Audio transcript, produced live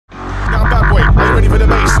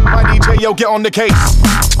yo, get on the case.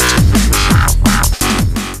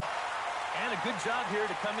 And a good job here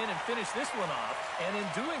to come in and finish this one off. And in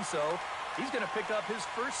doing so, he's going to pick up his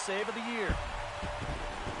first save of the year.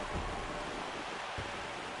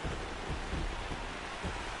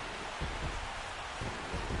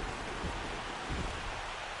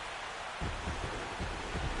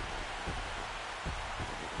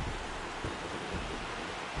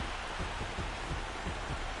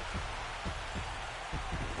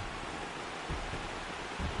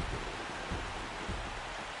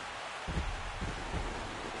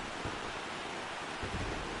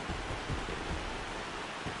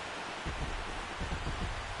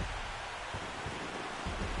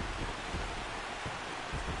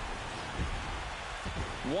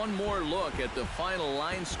 One more look at the final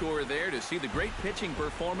line score there to see the great pitching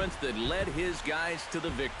performance that led his guys to the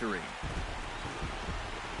victory.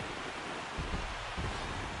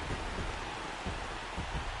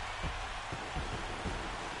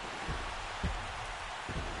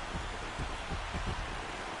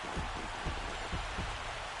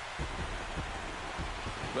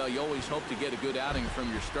 Well, you always hope to get a good outing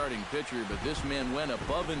from your starting pitcher, but this man went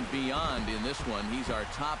above and beyond in this one. He's our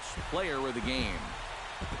top player of the game.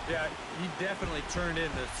 Yeah, he definitely turned in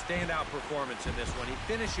the standout performance in this one. He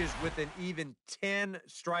finishes with an even 10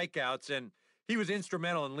 strikeouts, and he was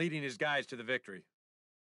instrumental in leading his guys to the victory.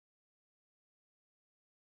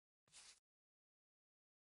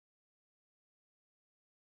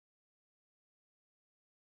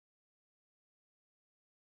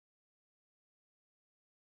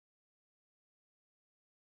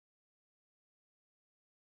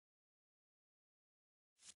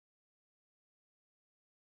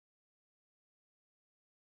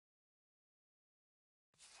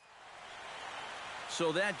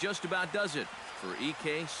 So that just about does it. For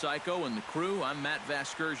EK, Psycho, and the crew, I'm Matt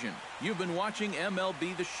Vasgersian. You've been watching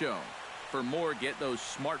MLB The Show. For more, get those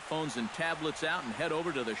smartphones and tablets out and head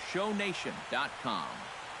over to theshownation.com.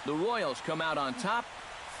 The Royals come out on top,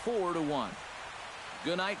 4-1.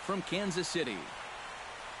 Good night from Kansas City.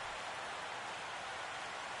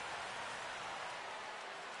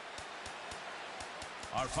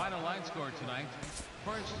 Our final line score tonight.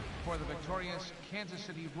 First, for the victorious Kansas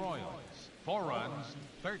City Royals. 4 runs,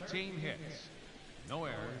 13 hits. No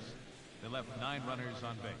errors. They left 9 runners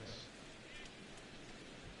on base.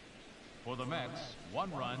 For the Mets,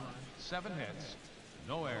 1 run, 7 hits.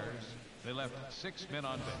 No errors. They left 6 men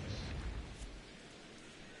on base.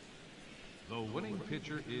 The winning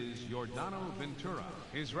pitcher is Yordano Ventura.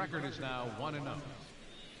 His record is now 1-0.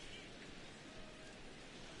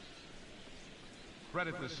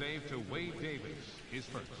 Credit the save to Wade Davis, his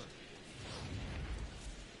first.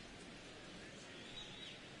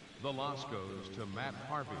 The loss goes to Matt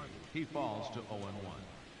Harvey. He falls to 0-1.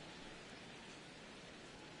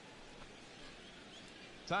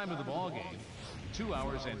 Time of the ball game, 2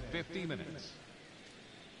 hours and 50 minutes.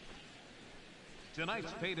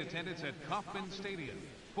 Tonight's paid attendance at Kauffman Stadium,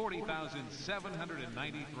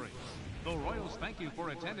 40,793. The Royals thank you for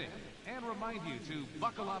attending and remind you to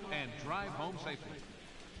buckle up and drive home safely.